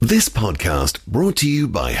This podcast brought to you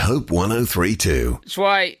by Hope 103.2.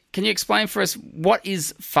 Shwai, can you explain for us, what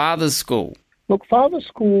is Father's School? Look, Father's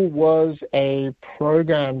School was a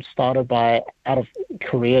program started out of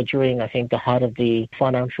Korea during, I think, the height of the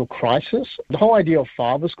financial crisis. The whole idea of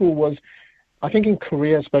Father's School was, I think in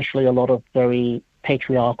Korea especially, a lot of very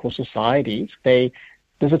patriarchal societies, there's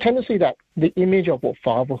a tendency that the image of what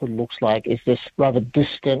fatherhood looks like is this rather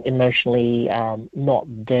distant, emotionally not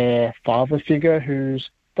there father figure who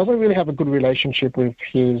doesn't really have a good relationship with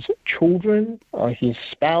his children or his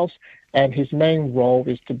spouse, and his main role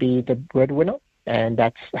is to be the breadwinner, and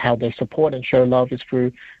that's how they support and show love, is through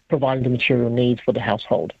providing the material needs for the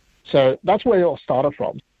household. So that's where it all started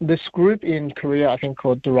from. This group in Korea, I think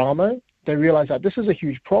called Doramo, they realized that this is a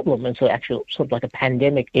huge problem, and so actually sort of like a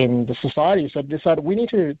pandemic in the society. So they decided we need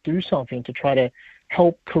to do something to try to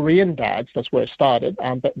help Korean dads, that's where it started,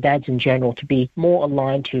 but dads in general, to be more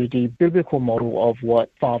aligned to the biblical model of what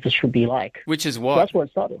fathers should be like. Which is what? So that's where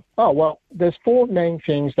it started. Oh, well, there's four main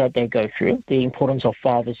things that they go through: the importance of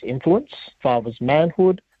father's influence, father's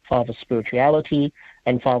manhood, father's spirituality,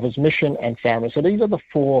 and father's mission and family. So these are the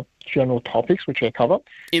four general topics which they cover.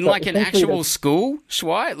 In like an actual school,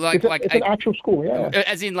 Shwai? It's an actual school, yeah.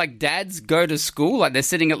 As in, like, dads go to school, like they're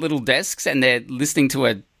sitting at little desks and they're listening to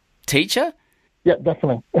a teacher? Yeah,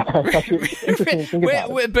 definitely. That's interesting to think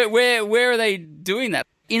about. But where are they doing that?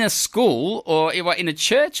 In a school, or in a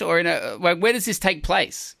church, or where does this take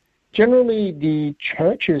place? Generally, the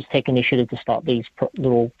churches take initiative to start these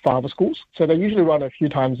little father schools. So they usually run a few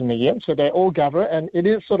times in the year. So they all gather, and it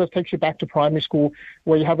is sort of takes you back to primary school,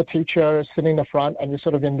 where you have a teacher sitting in the front, and you're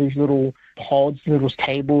sort of in these little pods, little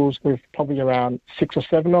tables with probably around 6 or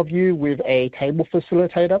 7 of you, with a table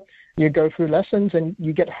facilitator. You go through lessons and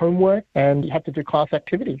you get homework, and you have to do class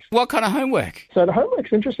activities. What kind of homework? So the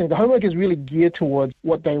homework's interesting. The homework is really geared towards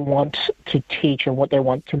what they want to teach and what they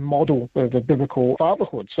want to model the biblical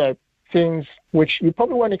fatherhood. So things which you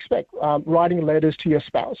probably won't expect: writing letters to your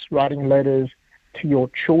spouse, writing letters to your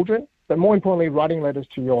children, but more importantly, writing letters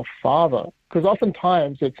to your father. Because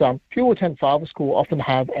oftentimes it's people who attend father school often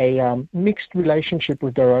have a mixed relationship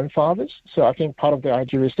with their own fathers. So I think part of the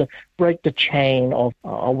idea is to break the chain of,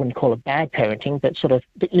 I wouldn't call it bad parenting, but sort of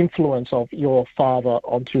the influence of your father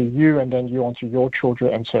onto you, and then you onto your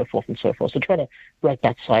children, and so forth and so forth. So trying to break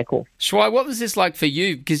that cycle. Shwai, what was this like for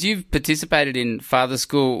you? Because you've participated in father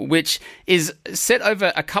school, which is set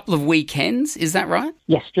over a couple of weekends. Is that right?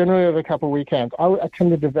 Yes, generally over a couple of weekends. I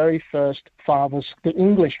attended the very first the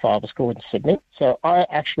English father school in Sydney. So I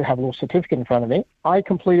actually have a little certificate in front of me. I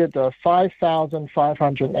completed the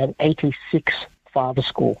 5,586 father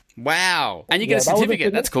school. Wow. And you get a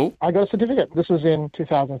certificate. That's cool. I got a certificate. This was in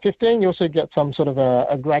 2015. You also get some sort of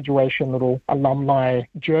a graduation little alumni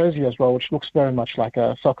jersey as well, which looks very much like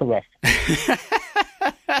a soccer ref.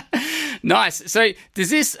 Nice. So does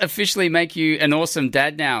this officially make you an awesome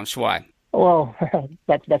dad now, Shwai? Well,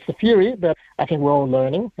 that's the theory, but I think we're all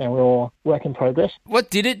learning and we're all work in progress. What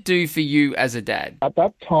did it do for you as a dad? At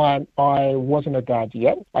that time, I wasn't a dad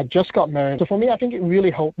yet. I just got married. So for me, I think it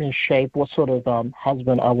really helped me shape what sort of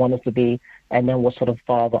husband I wanted to be, and then what sort of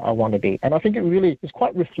father I want to be. And I think it really is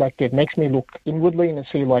quite reflective, makes me look inwardly and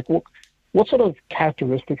see, like, look, what sort of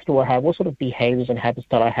characteristics do I have? What sort of behaviors and habits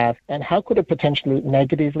that I have? And how could it potentially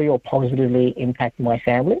negatively or positively impact my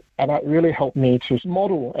family? And that really helped me to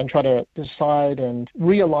model and try to decide and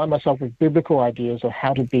realign myself with biblical ideas of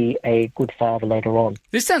how to be a good father later on.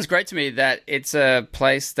 This sounds great to me, that it's a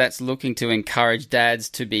place that's looking to encourage dads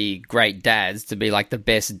to be great dads, to be like the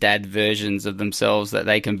best dad versions of themselves that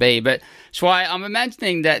they can be. But Shwai, I'm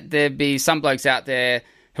imagining that there'd be some blokes out there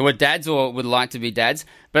who are dads or would like to be dads,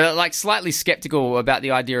 but are like slightly skeptical about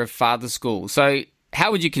the idea of father school. So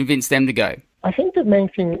how would you convince them to go? I think the main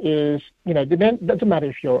thing is, it doesn't matter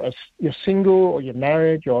if you're single or you're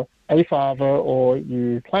married, you're a father, or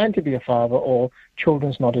you plan to be a father, or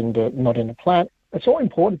children's not in the plan. It's all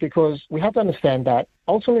important because we have to understand that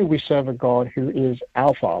ultimately we serve a God who is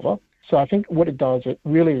our father. So I think what it does, it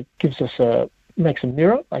really gives us makes a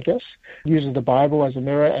mirror, I guess, uses the Bible as a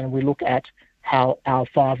mirror, and we look at how our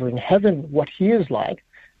Father in heaven, what he is like,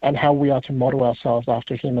 and how we are to model ourselves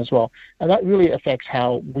after him as well. And that really affects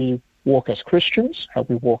how we walk as Christians, how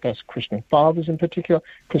we walk as Christian fathers in particular,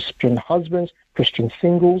 Christian husbands, Christian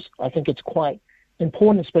singles. I think it's quite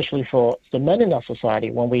important, especially for the men in our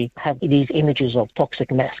society, when we have these images of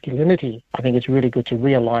toxic masculinity. I think it's really good to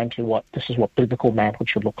realign to what biblical manhood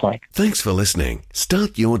should look like. Thanks for listening.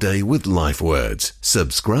 Start your day with Life Words.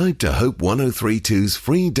 Subscribe to Hope 103.2's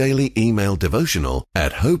free daily email devotional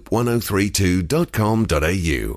at hope1032.com.au.